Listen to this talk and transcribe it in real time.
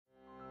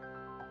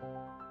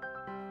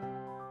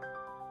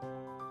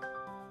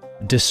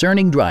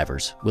Discerning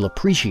drivers will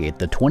appreciate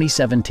the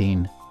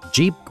 2017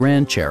 Jeep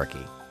Grand Cherokee.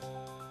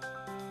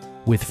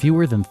 With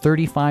fewer than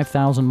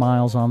 35,000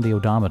 miles on the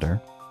odometer,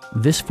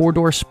 this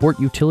four-door sport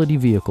utility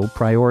vehicle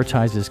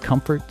prioritizes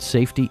comfort,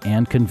 safety,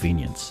 and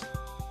convenience.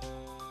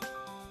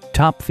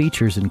 Top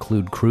features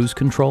include cruise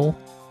control,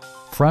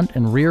 front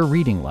and rear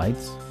reading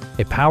lights,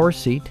 a power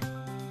seat,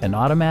 an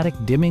automatic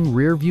dimming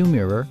rear view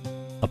mirror,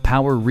 a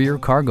power rear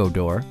cargo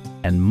door,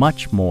 and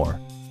much more.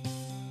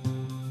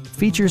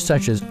 Features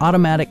such as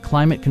automatic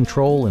climate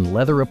control and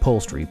leather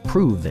upholstery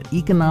prove that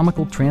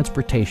economical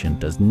transportation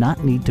does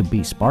not need to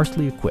be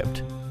sparsely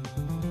equipped.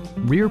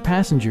 Rear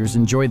passengers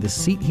enjoy the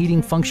seat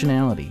heating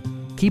functionality,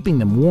 keeping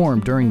them warm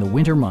during the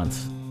winter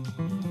months.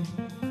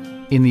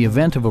 In the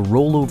event of a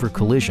rollover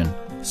collision,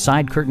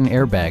 side curtain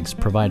airbags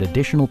provide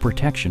additional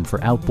protection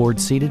for outboard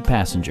seated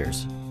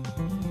passengers.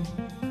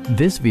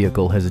 This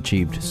vehicle has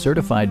achieved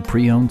certified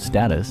pre-owned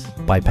status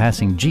by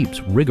passing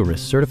Jeep's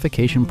rigorous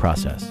certification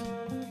process.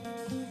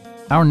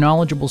 Our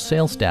knowledgeable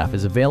sales staff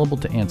is available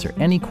to answer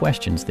any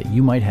questions that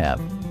you might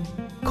have.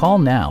 Call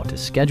now to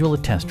schedule a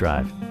test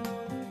drive.